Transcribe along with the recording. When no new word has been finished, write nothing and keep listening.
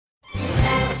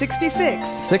66.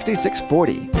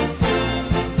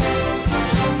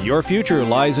 6640. Your future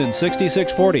lies in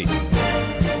 6640.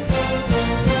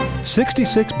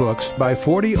 66 books by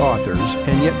 40 authors,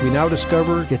 and yet we now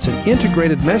discover it's an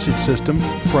integrated message system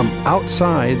from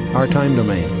outside our time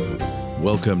domain.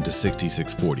 Welcome to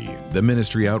 6640, the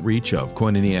ministry outreach of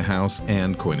Koinonia House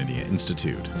and Koinonia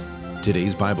Institute.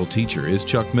 Today's Bible teacher is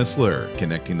Chuck Missler,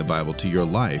 connecting the Bible to your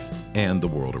life and the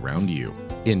world around you.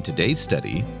 In today's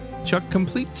study, Chuck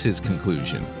completes his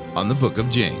conclusion on the book of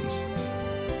James.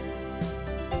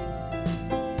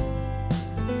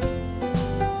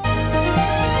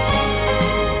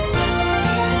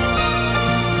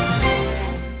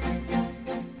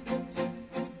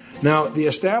 Now, the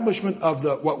establishment of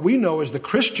what we know as the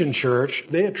Christian church,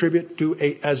 they attribute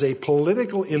as a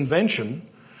political invention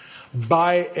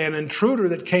by an intruder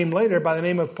that came later by the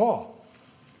name of Paul.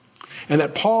 And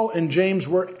that Paul and James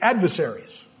were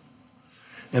adversaries.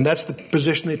 And that's the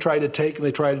position they tried to take and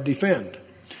they tried to defend.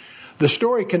 The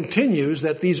story continues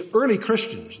that these early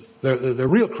Christians, the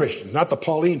real Christians, not the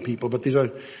Pauline people, but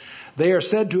they are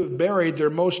said to have buried their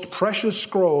most precious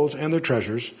scrolls and their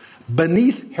treasures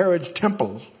beneath Herod's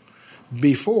temple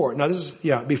before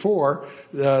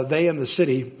they and the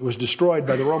city was destroyed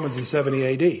by the Romans in 70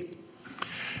 AD.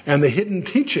 And the hidden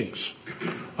teachings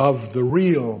of the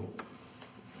real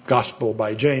gospel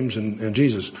by James and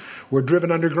Jesus were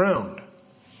driven underground.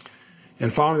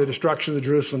 And following the destruction of the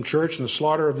Jerusalem church and the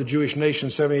slaughter of the Jewish nation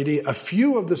in 70 AD, a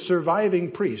few of the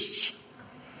surviving priests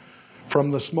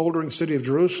from the smoldering city of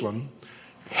Jerusalem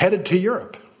headed to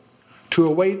Europe to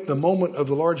await the moment of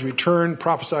the Lord's return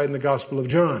prophesied in the Gospel of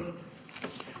John.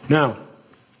 Now,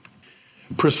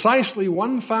 precisely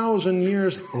 1,000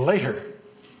 years later,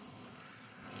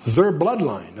 their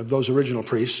bloodline of those original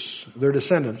priests, their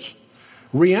descendants,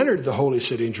 re-entered the holy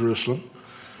city in Jerusalem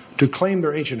to claim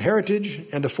their ancient heritage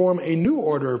and to form a new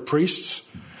order of priests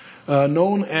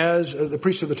known as the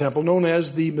priests of the temple, known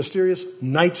as the mysterious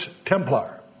Knights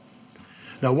Templar.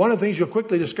 Now, one of the things you'll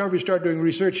quickly discover, you start doing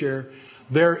research here,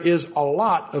 there is a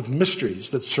lot of mysteries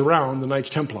that surround the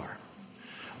Knights Templar.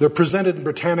 They're presented in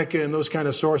Britannica and those kind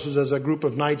of sources as a group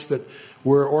of knights that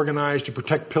were organized to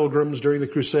protect pilgrims during the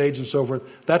Crusades and so forth.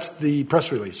 That's the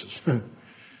press releases.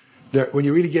 When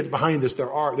you really get behind this, there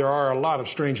are a lot of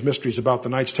strange mysteries about the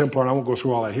Knights Templar, and I won't go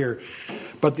through all that here.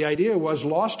 But the idea was,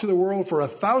 lost to the world for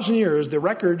 1,000 years, the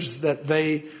records that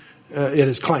it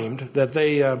is claimed that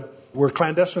they were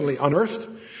clandestinely unearthed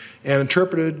and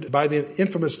interpreted by the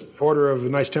infamous order of the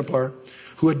Knights Templar,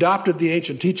 who adopted the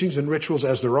ancient teachings and rituals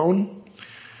as their own.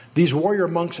 These warrior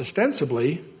monks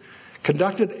ostensibly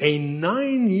conducted a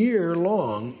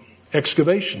 9-year-long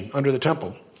excavation under the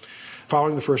temple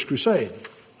following the First Crusade.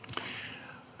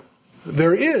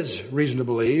 There is reason to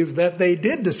believe that they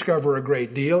did discover a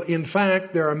great deal. In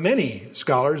fact, there are many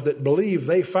scholars that believe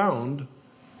they found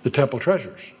the temple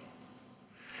treasures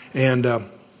and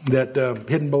that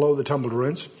hidden below the temple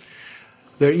ruins.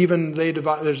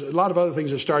 There's a lot of other things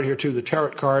that start here too. The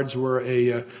tarot cards were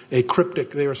a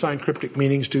cryptic. They were assigned cryptic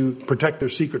meanings to protect their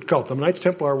secret cult. The Knights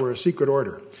Templar were a secret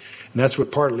order, and that's what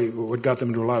got them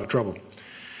into a lot of trouble.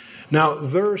 Now,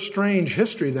 their strange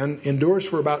history then endures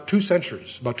for about 2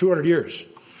 centuries, about 200 years.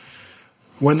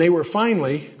 When they were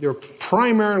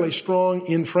primarily strong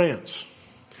in France.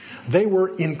 They were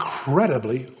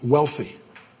incredibly wealthy.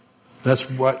 That's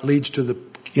what leads to the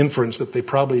inference that they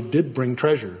probably did bring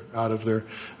treasure out of their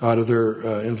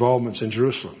involvements in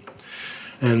Jerusalem.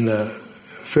 And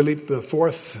Philippe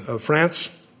IV of France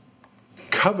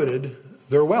coveted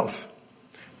their wealth.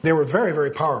 They were very,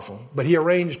 very powerful, but he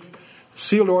arranged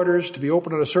sealed orders to be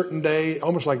opened on a certain day,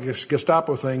 almost like a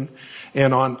Gestapo thing.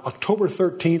 And on October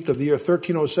 13th of the year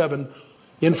 1307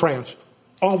 in France,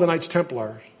 all the Knights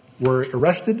Templar were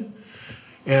arrested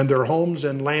and their homes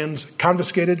and lands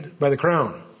confiscated by the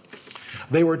crown.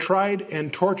 They were tried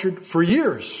and tortured for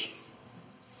years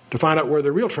to find out where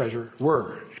the real treasure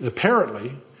were.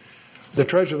 Apparently, the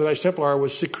treasure of the Knights Templar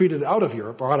was secreted out of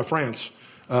Europe or out of France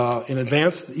in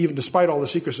advance, even despite all the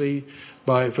secrecy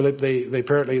by Philip.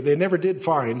 They never did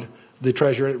find the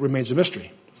treasure. It remains a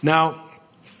mystery. Now,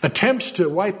 attempts to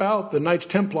wipe out the Knights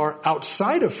Templar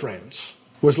outside of France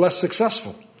was less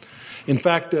successful. In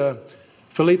fact,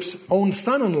 Philippe's own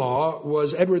son-in-law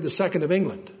was Edward II of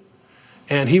England.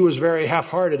 And he was very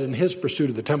half-hearted in his pursuit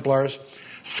of the Templars.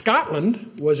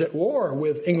 Scotland was at war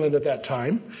with England at that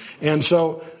time. And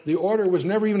so the order was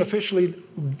never even officially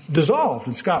dissolved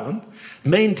in Scotland.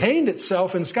 Maintained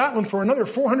itself in Scotland for another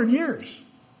 400 years.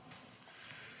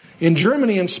 In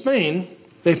Germany and Spain,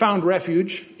 they found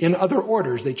refuge in other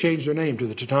orders. They changed their name to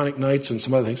the Teutonic Knights and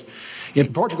some other things.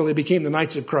 In Portugal, they became the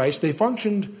Knights of Christ. They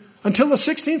functioned until the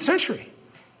 16th century.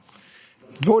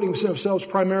 devoting themselves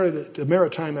primarily to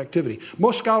maritime activity.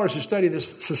 Most scholars who study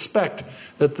this suspect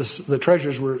that the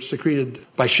treasures were secreted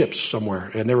by ships somewhere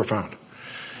and never found.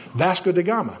 Vasco da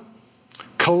Gama,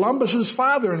 Columbus's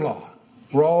father-in-law,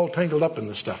 were all tangled up in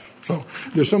this stuff. So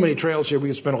there's so many trails here, we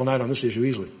could spend all night on this issue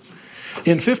easily.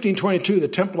 In 1522, the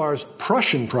Templars'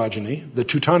 Prussian progeny, the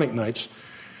Teutonic Knights,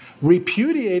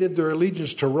 repudiated their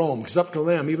allegiance to Rome, because up to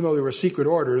them, even though they were a secret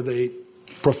order, they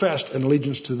professed an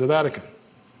allegiance to the Vatican.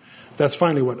 That's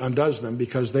finally what undoes them,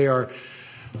 because they are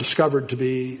discovered to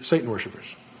be Satan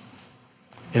worshippers.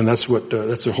 And that's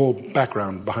the whole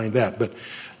background behind that.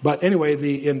 But anyway,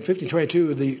 in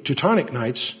 1522, the Teutonic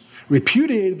Knights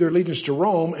repudiated their allegiance to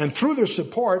Rome and threw their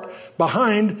support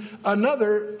behind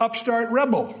another upstart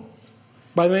rebel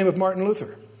by the name of Martin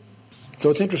Luther. So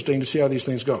it's interesting to see how these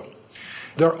things go.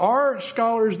 There are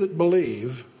scholars that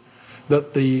believe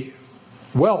that the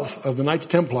wealth of the Knights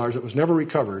Templars that was never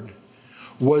recovered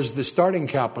was the starting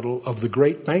capital of the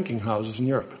great banking houses in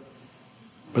Europe.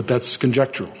 But that's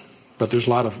conjectural. But there's a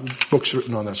lot of books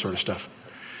written on that sort of stuff.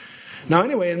 Now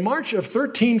anyway, in March of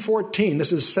 1314,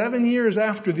 this is 7 years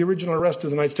after the original arrest of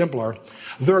the Knights Templar,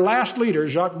 their last leader,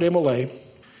 Jacques de Molay,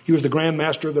 he was the Grand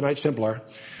Master of the Knights Templar.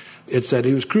 It said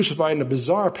he was crucified in a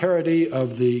bizarre parody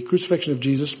of the crucifixion of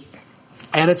Jesus,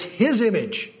 and it's his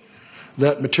image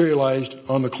that materialized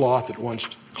on the cloth that once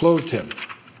clothed him.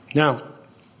 Now,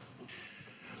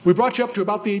 we brought you up to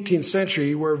about the 18th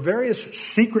century, where various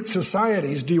secret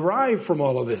societies derived from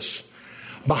all of this.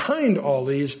 Behind all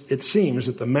these, it seems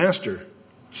that the Master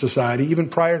Society, even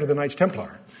prior to the Knights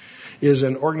Templar, is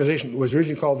an organization that was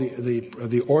originally called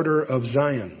the Order of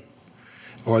Zion,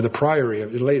 or the Priory. In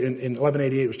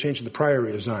 1188, it was changed to the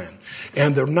Priory of Zion.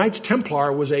 And the Knights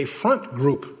Templar was a front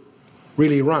group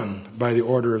really run by the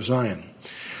Order of Zion.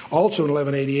 Also in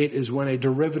 1188 is when a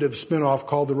derivative spin-off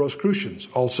called the Rosicrucians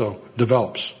also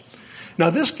develops. Now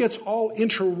this gets all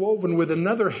interwoven with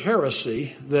another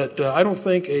heresy that I don't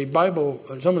think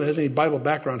someone that has any Bible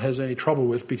background has any trouble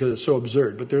with, because it's so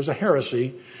absurd. But there's a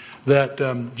heresy that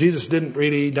Jesus didn't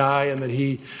really die, and that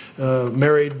he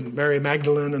married Mary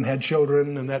Magdalene and had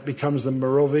children, and that becomes the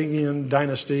Merovingian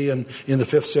dynasty, and in the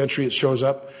 5th century it shows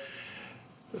up.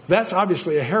 That's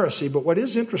obviously a heresy, but what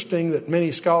is interesting that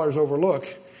many scholars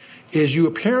overlook is you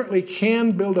apparently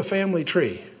can build a family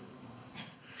tree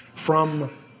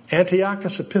from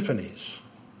Antiochus Epiphanes,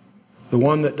 the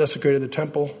one that desecrated the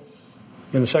temple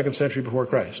in the 2nd century before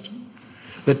Christ.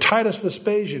 That Titus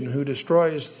Vespasian, who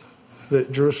destroys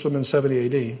Jerusalem in 70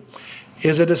 AD,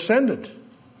 is a descendant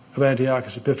of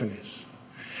Antiochus Epiphanes.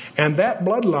 And that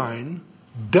bloodline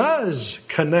does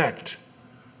connect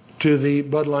to the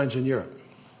bloodlines in Europe.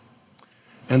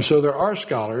 And so there are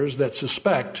scholars that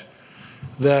suspect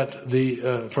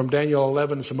that from Daniel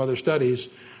 11 and some other studies,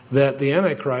 that the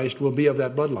Antichrist will be of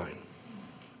that bloodline.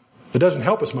 It doesn't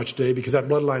help us much today, because that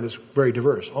bloodline is very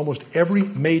diverse. Almost every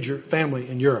major family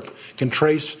in Europe can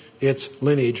trace its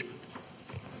lineage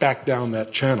back down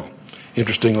that channel,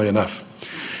 interestingly enough.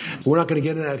 We're not going to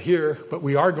get into that here, but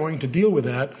we are going to deal with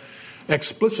that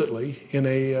explicitly in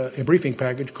a briefing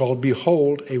package called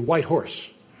Behold a White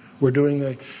Horse. We're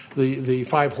doing the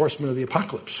 5 horsemen of the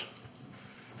apocalypse.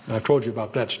 I've told you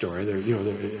about that story.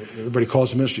 Everybody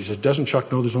calls the ministry, says, doesn't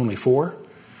Chuck know there's only 4?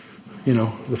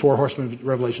 The 4 horsemen of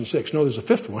Revelation 6. No, there's a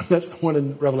 5th one. That's the one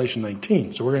in Revelation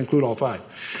 19. So we're going to include all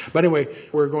 5. But anyway,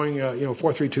 we're going,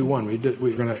 4, 3, 2, 1.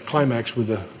 We're going to climax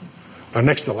with our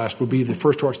next to the last will be the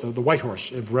first horse, the white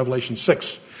horse in Revelation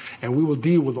 6. And we will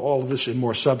deal with all of this in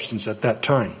more substance at that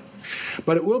time.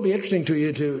 But it will be interesting to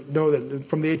you to know that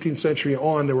from the 18th century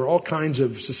on, there were all kinds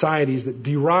of societies that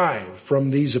derive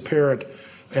from these apparent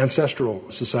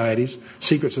ancestral societies,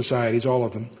 secret societies, all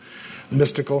of them,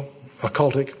 mystical,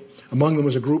 occultic. Among them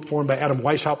was a group formed by Adam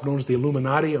Weishaupt known as the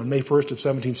Illuminati on May 1st of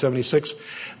 1776.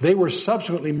 They were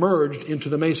subsequently merged into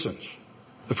the Masons,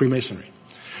 the Freemasonry.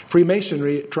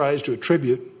 Freemasonry tries to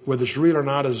attribute, whether it's real or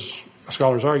not, as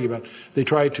scholars argue about, they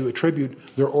try to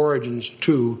attribute their origins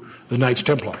to the Knights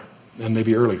Templar, and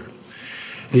maybe earlier.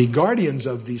 The guardians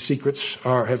of these secrets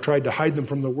have tried to hide them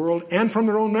from the world and from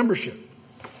their own membership.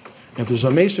 If there's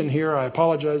a Mason here, I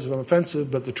apologize if I'm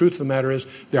offensive, but the truth of the matter is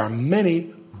there are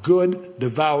many good,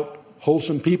 devout,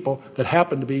 wholesome people that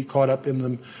happen to be caught up in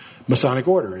the Masonic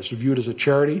order. It's viewed as a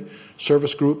charity,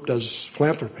 service group, does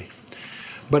philanthropy.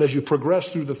 But as you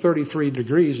progress through the 33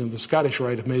 degrees in the Scottish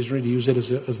Rite of Masonry, to use it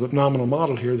as the nominal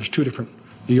model here, there's 2 different,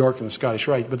 the York and the Scottish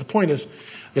Rite. But the point is,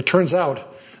 it turns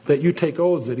out that you take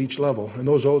oaths at each level, and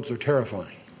those oaths are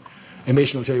terrifying. And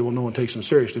Mason will tell you, well, no one takes them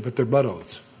seriously, but they're blood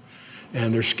oaths.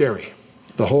 And they're scary.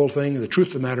 The whole thing, the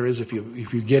truth of the matter is, if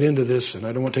you get into this, and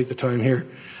I don't want to take the time here,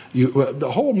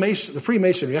 The whole the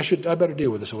Freemasonry, I better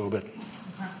deal with this a little bit.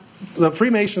 The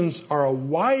Freemasons are a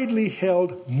widely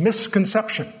held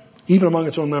misconception, even among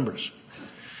its own members.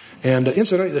 And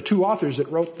incidentally, the two authors that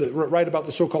write about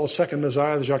the so-called Second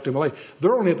Messiah, the Jacques de Molay,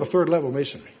 they're only at the third level of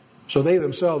Masonry. So they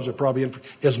themselves are probably in for,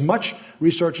 as much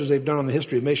research as they've done on the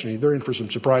history of Masonry, they're in for some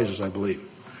surprises, I believe.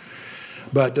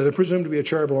 But they're presumed to be a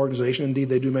charitable organization. Indeed,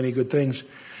 they do many good things.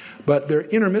 But their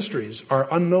inner mysteries are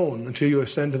unknown until you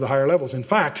ascend to the higher levels. In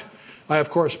fact, I have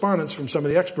correspondence from some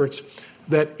of the experts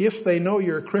that if they know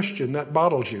you're a Christian, that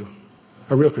bottles you.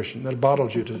 A real Christian, that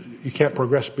bottles you to, you can't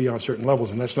progress beyond certain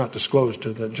levels, and that's not disclosed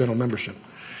to the general membership.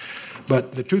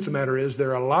 But the truth of the matter is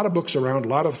there are a lot of books around, a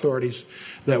lot of authorities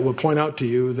that will point out to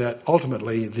you that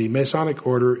ultimately the Masonic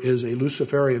order is a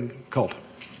Luciferian cult,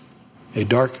 a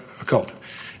dark occult.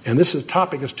 And this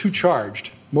topic is too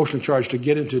charged, emotionally charged, to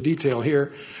get into detail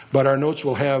here, but our notes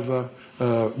will have a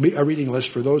reading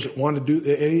list for those that want to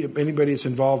do, anybody that's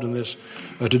involved in this,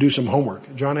 to do some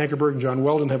homework. John Ankerberg and John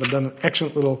Weldon have done an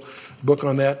excellent little book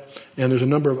on that, and there's a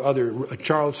number of other.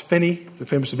 Charles Finney, the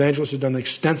famous evangelist, has done an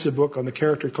extensive book on the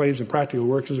character, claims, and practical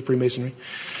workings of Freemasonry,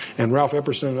 and Ralph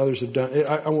Epperson and others have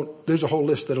done. There's a whole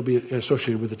list that'll be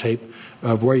associated with the tape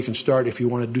of where you can start if you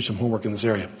want to do some homework in this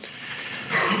area.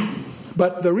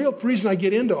 But the real reason I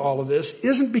get into all of this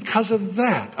isn't because of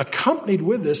that. Accompanied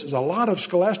with this is a lot of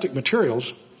scholastic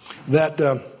materials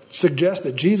that suggest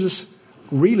that Jesus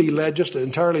really led just an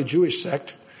entirely Jewish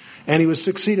sect, and he was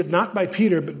succeeded not by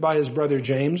Peter but by his brother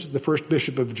James, the first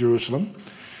bishop of Jerusalem.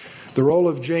 The role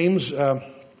of James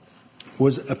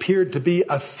appeared to be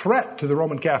a threat to the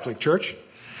Roman Catholic Church.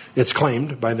 It's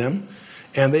claimed by them.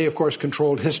 And they, of course,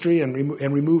 controlled history and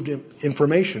removed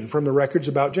information from the records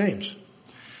about James.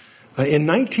 In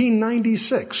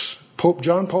 1996, Pope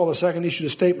John Paul II issued a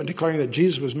statement declaring that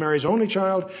Jesus was Mary's only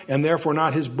child and therefore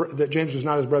that James was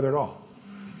not his brother at all.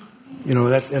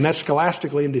 That's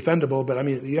scholastically indefendable, but I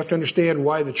mean, you have to understand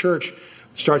why the church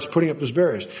starts putting up those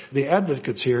barriers. The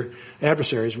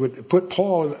adversaries, would put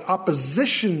Paul in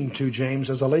opposition to James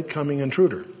as a late-coming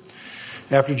intruder.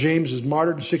 After James is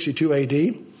martyred in 62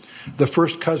 AD, the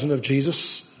first cousin of Jesus,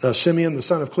 Simeon, the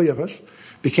son of Cleopas,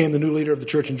 became the new leader of the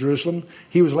church in Jerusalem.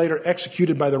 He was later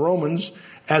executed by the Romans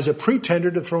as a pretender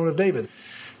to the throne of David.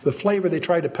 The flavor they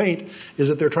tried to paint is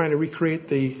that they're trying to recreate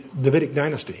the Davidic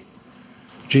dynasty.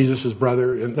 Jesus'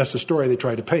 brother, and that's the story they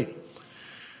tried to paint.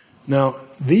 Now,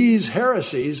 these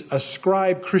heresies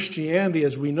ascribe Christianity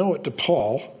as we know it to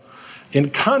Paul,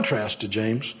 in contrast to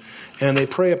James, and they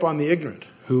prey upon the ignorant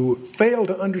who fail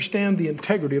to understand the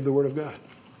integrity of the Word of God.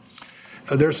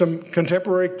 There are some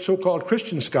contemporary so-called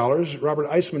Christian scholars, Robert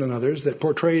Eisman and others, that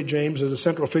portray James as a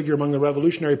central figure among the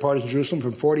revolutionary parties in Jerusalem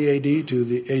from 40 AD to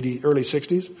the early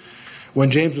 60s,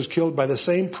 when James was killed by the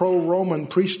same pro-Roman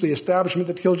priestly establishment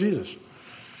that killed Jesus.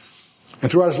 And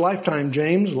throughout his lifetime,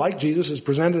 James, like Jesus, is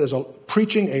presented as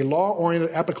preaching a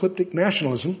law-oriented apocalyptic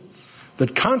nationalism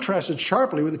that contrasted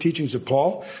sharply with the teachings of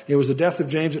Paul. It was the death of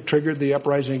James that triggered the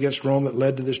uprising against Rome that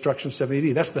led to the destruction of 70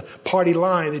 AD. That's the party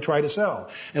line they try to sell.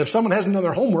 And if someone hasn't done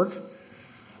their homework,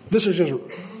 this is just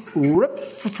ripped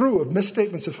through of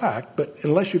misstatements of fact. But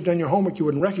unless you've done your homework, you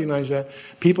wouldn't recognize that.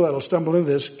 People that will stumble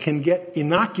into this can get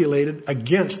inoculated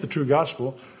against the true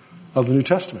gospel of the New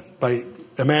Testament by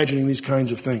imagining these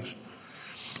kinds of things.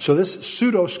 So this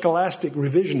pseudo-scholastic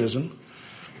revisionism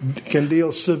can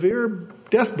deal severe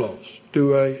death blows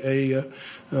to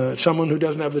someone who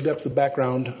doesn't have the depth of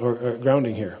background or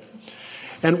grounding here.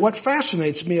 And what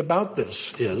fascinates me about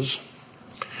this is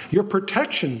your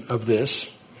protection of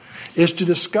this is to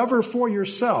discover for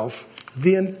yourself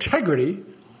the integrity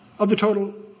of the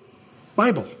total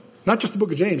Bible. Not just the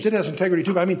book of James. It has integrity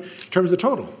too, but I mean in terms of the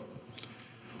total.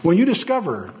 When you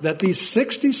discover that these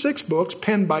 66 books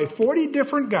penned by 40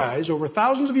 different guys over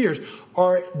thousands of years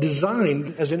are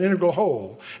designed as an integral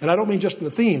whole, and I don't mean just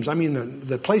the themes, I mean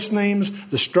the place names,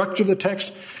 the structure of the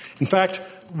text. In fact,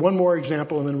 one more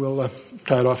example and then we'll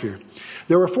tie it off here.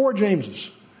 There were 4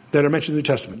 Jameses that are mentioned in the New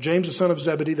Testament. James, the son of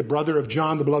Zebedee, the brother of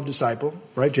John, the beloved disciple,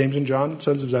 right? James and John,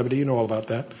 sons of Zebedee, you know all about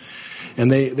that.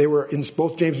 And they were,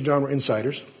 both James and John were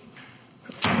insiders.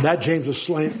 That James was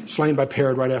slain by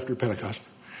Herod right after Pentecost.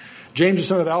 James, the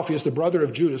son of Alphaeus, the brother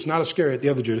of Judas, not Iscariot, the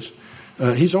other Judas.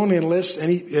 He's only in lists,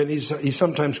 and he's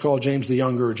sometimes called James the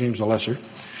Younger or James the Lesser.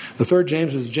 The third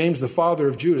James is James, the father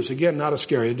of Judas. Again, not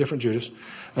Iscariot, a different Judas.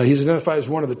 He's identified as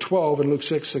one of the 12 in Luke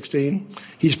 6:16.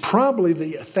 He's probably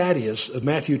the Thaddeus of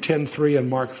Matthew 10:3 and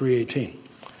Mark 3:18.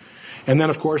 And then,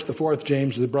 of course, the fourth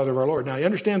James, the brother of our Lord. Now, you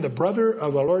understand the brother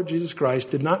of our Lord Jesus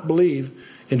Christ did not believe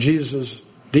in Jesus'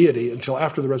 deity until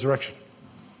after the resurrection.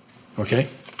 Okay?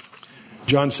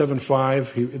 John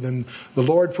 7:5. Then the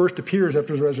Lord first appears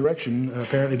after his resurrection,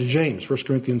 apparently to James. 1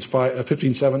 Corinthians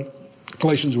 15:7.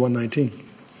 Galatians 1:19.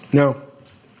 Now,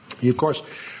 he, of course,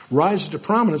 rises to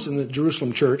prominence in the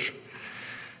Jerusalem church.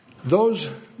 Those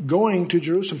going to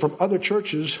Jerusalem from other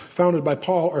churches founded by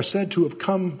Paul are said to have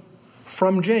come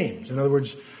from James. In other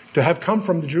words, to have come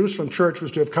from the Jerusalem church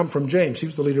was to have come from James. He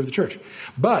was the leader of the church.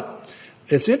 But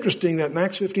it's interesting that in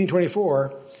Acts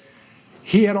 15:24,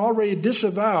 he had already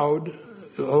disavowed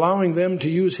allowing them to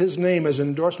use his name as an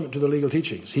endorsement to the legal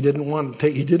teachings. He didn't want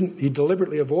to take, he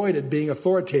deliberately avoided being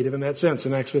authoritative in that sense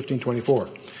in Acts 15:24.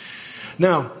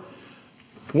 Now,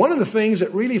 one of the things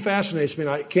that really fascinates me,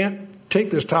 and I can't take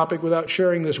this topic without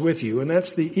sharing this with you, and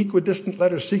that's the equidistant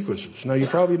letter sequences. Now, you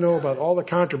probably know about all the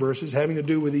controversies having to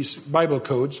do with these Bible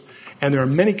codes, and there are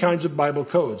many kinds of Bible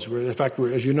codes. In fact,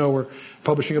 as you know, we're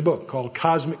publishing a book called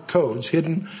Cosmic Codes,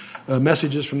 Hidden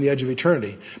Messages from the Edge of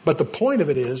Eternity. But the point of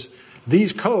it is,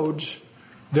 these codes,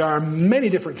 there are many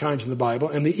different kinds in the Bible,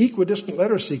 and the equidistant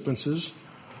letter sequences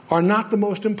are not the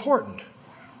most important.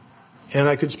 And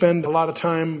I could spend a lot of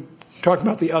time talking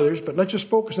about the others, but let's just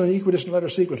focus on the equidistant letter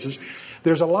sequences.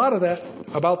 There's a lot of that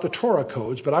about the Torah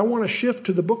codes, but I want to shift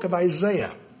to the book of Isaiah.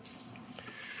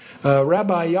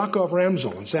 Rabbi Yaakov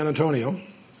Ramsel in San Antonio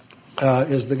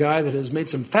is the guy that has made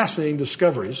some fascinating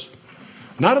discoveries,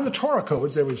 not in the Torah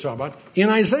codes that we saw about, in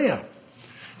Isaiah.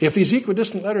 If these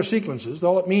equidistant letter sequences,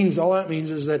 all that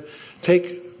means is that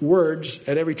take words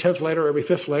at every 10th letter, every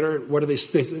 5th letter, what do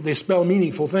they spell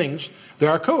meaningful things.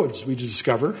 There are codes we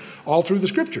discover all through the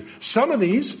Scripture. Some of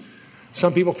these,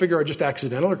 some people figure are just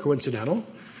accidental or coincidental.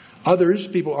 Others,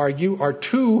 people argue, are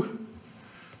too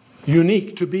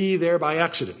unique to be there by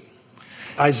accident.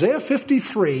 Isaiah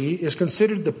 53 is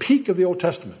considered the peak of the Old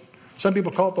Testament. Some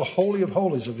people call it the Holy of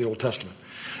Holies of the Old Testament.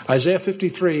 Isaiah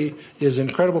 53 is an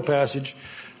incredible passage.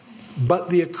 But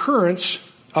the occurrence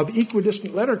of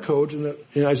equidistant letter codes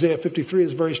in Isaiah 53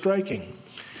 is very striking.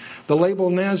 The label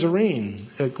Nazarene,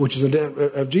 which is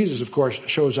of Jesus, of course,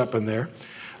 shows up in there.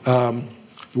 The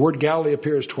word Galilee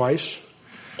appears twice.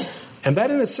 And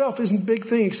that in itself isn't a big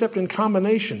thing except in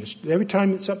combinations. Every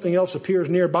time something else appears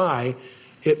nearby,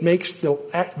 it makes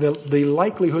the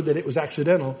likelihood that it was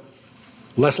accidental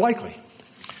less likely.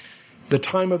 The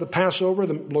time of the Passover,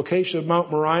 the location of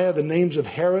Mount Moriah, the names of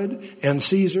Herod and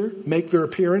Caesar make their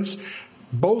appearance.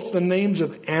 Both the names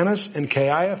of Annas and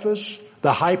Caiaphas,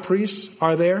 the high priests,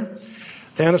 are there.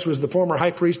 Annas was the former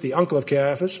high priest, the uncle of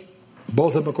Caiaphas.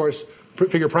 Both of them, of course,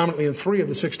 figure prominently in 3 of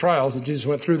the 6 trials that Jesus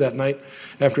went through that night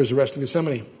after his arrest in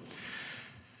Gethsemane.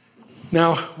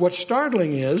 Now, what's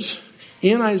startling is,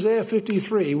 in Isaiah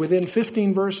 53, within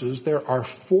 15 verses, there are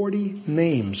 40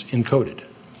 names encoded.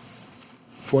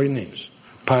 40 names.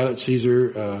 Pilate,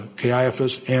 Caesar,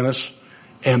 Caiaphas, Annas,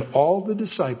 and all the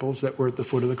disciples that were at the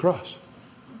foot of the cross.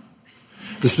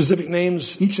 The specific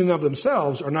names, each and of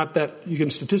themselves, are not that, you can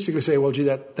statistically say, well, gee,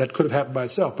 that could have happened by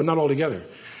itself, but not altogether.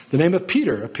 The name of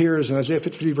Peter appears in Isaiah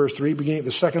 53, verse 3, beginning at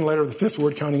the 2nd letter of the 5th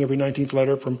word, counting every 19th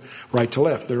letter from right to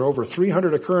left. There are over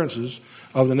 300 occurrences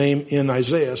of the name in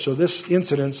Isaiah, so this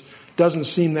incidence doesn't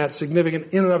seem that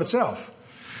significant in and of itself.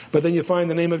 But then you find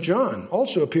the name of John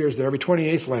also appears there, every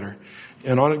 28th letter.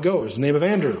 And on it goes. The name of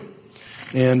Andrew.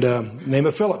 And name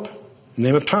of Philip. The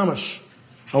name of Thomas.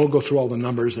 I won't go through all the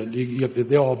numbers.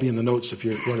 They'll all be in the notes if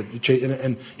you want to.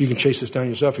 And you can chase this down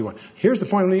yourself if you want. Here's the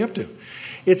point I'm leading up to.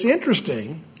 It's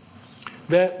interesting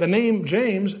that the name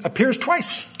James appears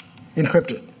twice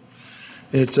encrypted.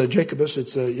 It's Jacobus.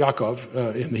 It's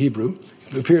Yaakov in the Hebrew.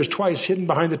 It appears twice hidden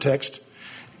behind the text.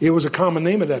 It was a common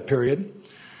name of that period.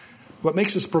 What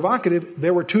makes this provocative,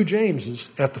 there were 2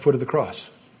 Jameses at the foot of the cross.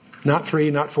 Not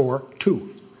 3, not 4, 2.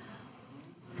 You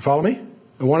follow me?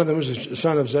 And one of them was the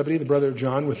son of Zebedee, the brother of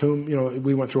John, with whom,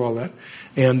 we went through all that.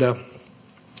 And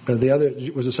the other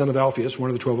was the son of Alphaeus,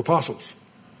 one of the 12 apostles,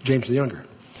 James the Younger.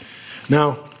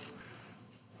 Now,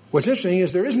 what's interesting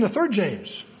is there isn't a 3rd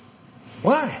James.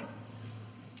 Why?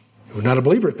 He was not a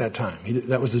believer at that time.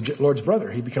 That was the Lord's brother.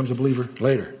 He becomes a believer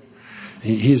later.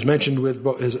 He's mentioned with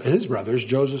his brothers,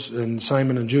 Joseph and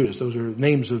Simon and Judas. Those are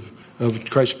names of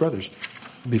Christ's brothers.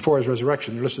 Before his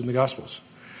resurrection, they're listed in the Gospels.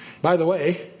 By the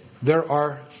way, there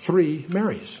are 3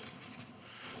 Marys.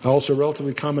 Also a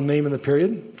relatively common name in the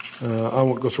period. I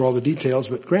won't go through all the details,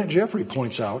 but Grant Jeffrey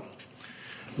points out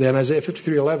that in Isaiah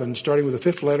 53:11, starting with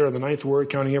the 5th letter and the 9th word,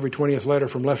 counting every 20th letter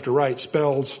from left to right,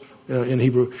 spells in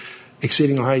Hebrew,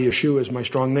 exceeding high Yeshua is my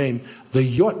strong name. The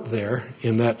yot there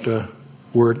in that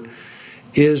word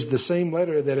is the same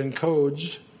letter that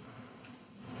encodes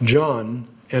John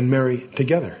and Mary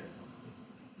together.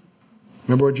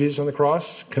 Remember where Jesus on the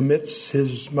cross commits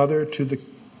his mother to the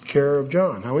care of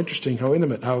John. How interesting, how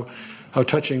intimate, how how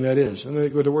touching that is. And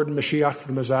the word Mashiach,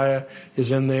 the Messiah,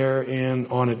 is in there, and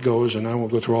on it goes, and I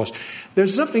won't go through all this.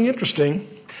 There's something interesting.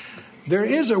 There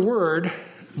is a word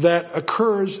that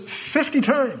occurs 50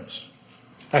 times,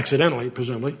 accidentally,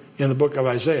 presumably, in the book of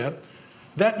Isaiah,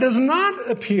 that does not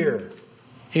appear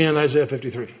in Isaiah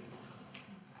 53.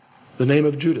 The name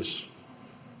of Judas.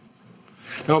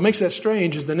 Now, what makes that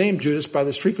strange is the name Judas, by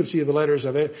the frequency of the letters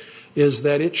of it, is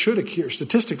that it should occur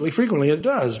statistically frequently, and it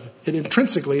does. It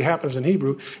intrinsically happens in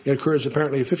Hebrew. It occurs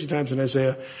apparently 50 times in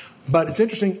Isaiah. But it's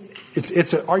interesting,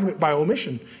 it's an argument by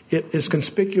omission. It is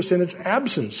conspicuous in its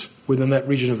absence within that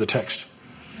region of the text.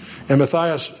 And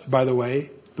Matthias, by the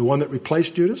way, the one that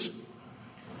replaced Judas,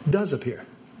 does appear.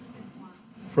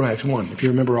 From Acts 1, if you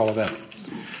remember all of that.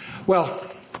 Well,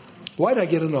 why did I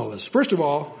get into all this? First of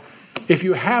all, if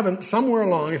you haven't, somewhere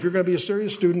along, if you're going to be a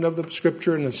serious student of the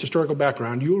Scripture and its historical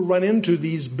background, you'll run into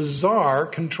these bizarre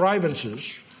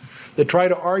contrivances that try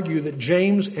to argue that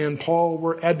James and Paul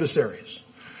were adversaries.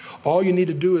 All you need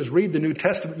to do is read the New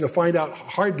Testament, and you'll find out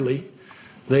hardly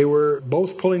they were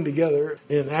both pulling together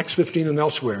in Acts 15 and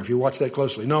elsewhere, if you watch that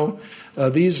closely. No,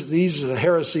 these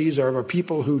heresies are of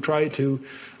people who try to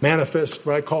manifest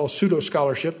what I call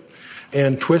pseudo-scholarship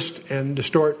and twist and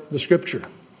distort the Scripture.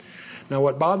 Now,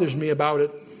 what bothers me about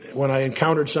it, when I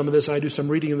encountered some of this, and I do some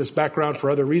reading in this background for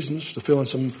other reasons to fill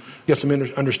in get some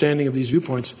understanding of these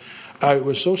viewpoints, I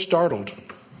was so startled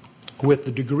with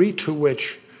the degree to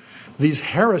which these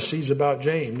heresies about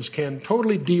James can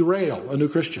totally derail a new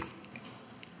Christian.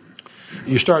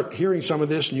 You start hearing some of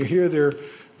this, and you hear their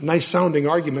nice-sounding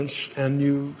arguments, and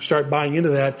you start buying into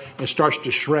that, and it starts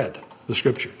to shred the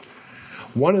Scripture.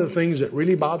 One of the things that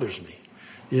really bothers me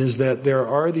is that there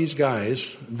are these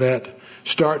guys that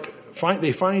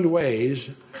they find ways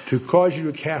to cause you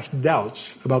to cast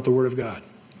doubts about the Word of God.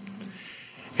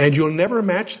 And you'll never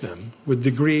match them with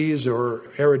degrees or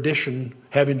erudition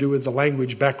having to do with the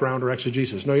language, background, or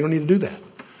exegesis. No, you don't need to do that.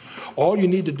 All you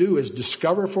need to do is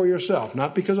discover for yourself,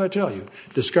 not because I tell you,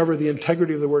 discover the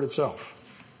integrity of the Word itself.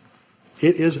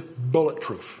 It is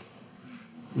bulletproof.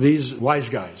 These wise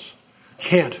guys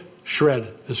can't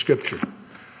shred the Scripture.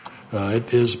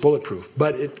 It is bulletproof.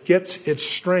 But it gets its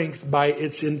strength by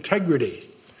its integrity.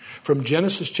 From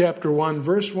Genesis chapter 1,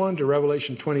 verse 1 to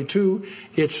Revelation 22,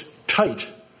 it's tight.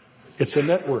 It's a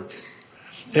network.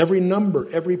 Every number,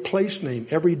 every place name,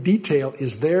 every detail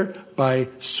is there by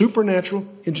supernatural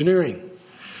engineering.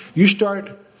 You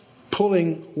start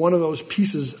pulling one of those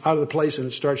pieces out of the place and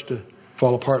it starts to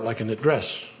fall apart like a knit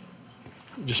dress.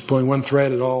 Just pulling one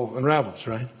thread, it all unravels,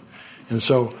 right? And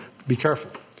so, be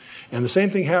careful. And the same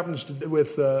thing happens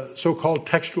with so-called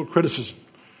textual criticism.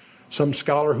 Some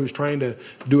scholar who's trying to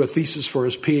do a thesis for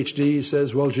his PhD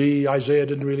says, well, gee, Isaiah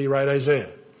didn't really write Isaiah.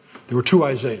 There were two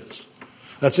Isaiahs.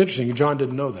 That's interesting. John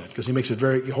didn't know that because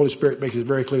the Holy Spirit makes it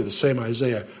very clear the same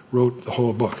Isaiah wrote the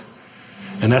whole book.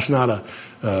 And that's not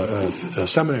a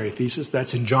seminary thesis.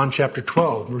 That's in John chapter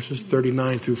 12, verses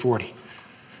 39 through 40.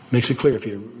 Makes it clear if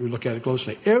you look at it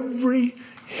closely. Every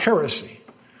heresy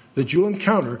that you'll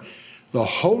encounter, the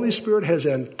Holy Spirit has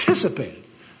anticipated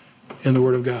in the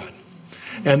Word of God.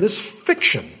 And this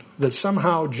fiction that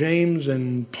somehow James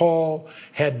and Paul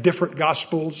had different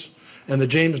gospels and that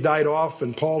James died off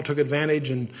and Paul took advantage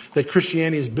and that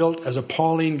Christianity is built as a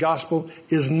Pauline gospel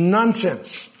is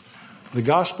nonsense. The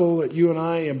gospel that you and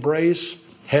I embrace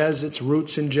has its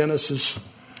roots in Genesis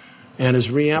and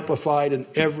is re-amplified in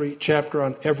every chapter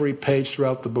on every page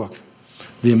throughout the book.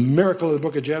 The miracle of the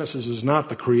book of Genesis is not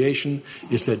the creation,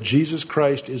 it's that Jesus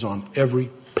Christ is on every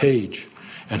page.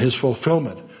 And his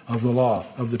fulfillment of the law,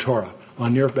 of the Torah,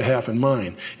 on your behalf and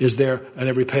mine, is there on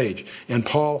every page. And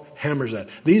Paul hammers that.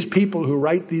 These people who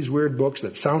write these weird books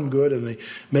that sound good and they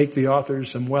make the authors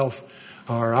some wealth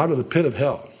are out of the pit of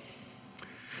hell.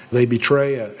 They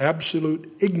betray an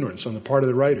absolute ignorance on the part of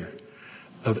the writer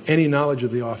of any knowledge of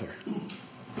the author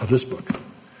of this book.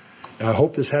 I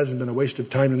hope this hasn't been a waste of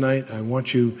time tonight. I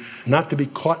want you not to be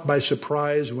caught by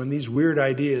surprise when these weird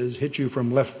ideas hit you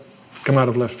come out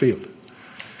of left field.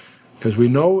 Because we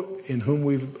know in whom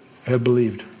we have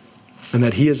believed, and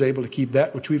that he is able to keep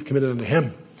that which we've committed unto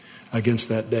him against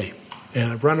that day.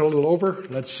 And I've run a little over.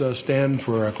 Let's stand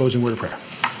for our closing word of prayer.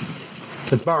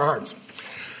 Let's bow our hearts.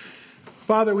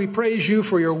 Father, we praise you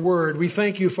for your word. We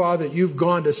thank you, Father, that you've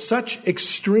gone to such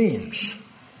extremes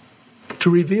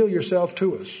to reveal yourself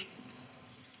to us.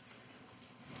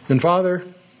 And Father,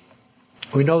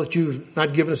 we know that you've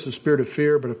not given us a spirit of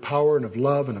fear, but of power and of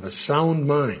love and of a sound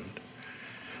mind.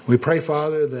 We pray,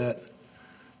 Father, that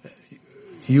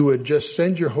you would just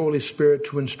send your Holy Spirit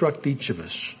to instruct each of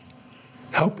us.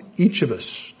 Help each of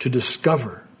us to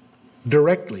discover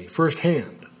directly,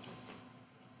 firsthand,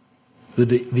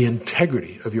 the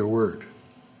integrity of your word.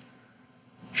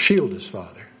 Shield us,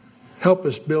 Father. Help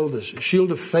us build a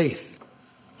shield of faith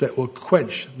that will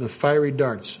quench the fiery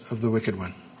darts of the wicked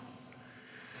one.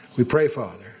 We pray,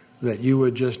 Father, that you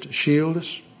would just shield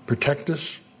us, protect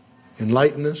us,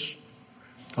 enlighten us,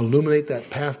 illuminate that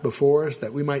path before us,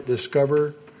 that we might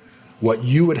discover what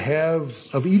you would have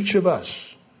of each of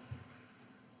us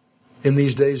in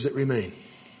these days that remain.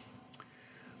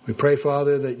 We pray,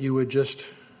 Father, that you would just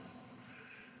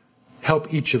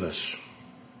help each of us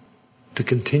to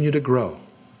continue to grow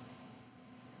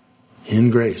in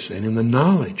grace and in the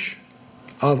knowledge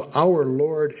of our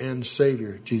Lord and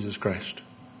Savior, Jesus Christ.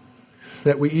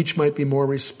 That we each might be more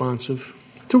responsive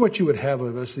to what you would have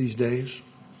of us these days.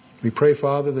 We pray,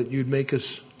 Father, that you'd make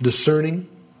us discerning,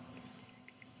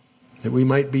 that we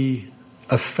might be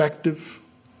effective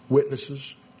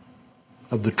witnesses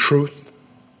of the truth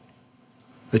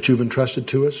that you've entrusted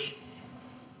to us.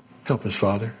 Help us,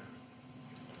 Father,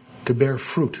 to bear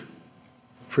fruit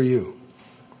for you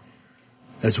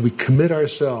as we commit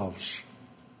ourselves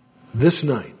this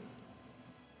night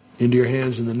into your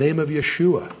hands in the name of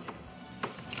Yeshua,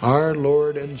 our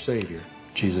Lord and Savior,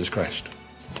 Jesus Christ.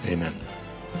 Amen.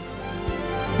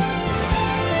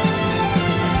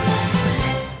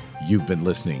 You've been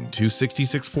listening to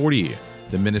 6640,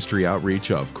 the ministry outreach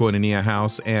of Koinonia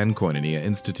House and Koinonia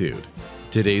Institute.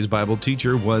 Today's Bible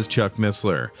teacher was Chuck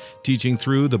Missler, teaching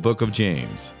through the book of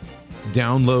James.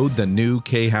 Download the new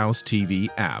K-House TV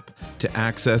app to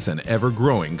access an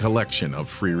ever-growing collection of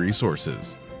free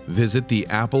resources. Visit the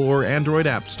Apple or Android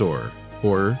App Store,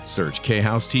 or search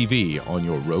K-House TV on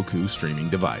your Roku streaming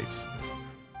device.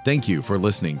 Thank you for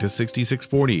listening to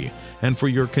 6640 and for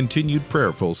your continued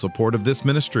prayerful support of this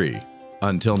ministry.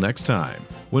 Until next time,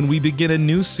 when we begin a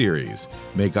new series,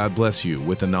 may God bless you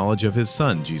with the knowledge of His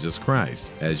Son, Jesus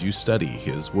Christ, as you study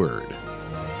His Word.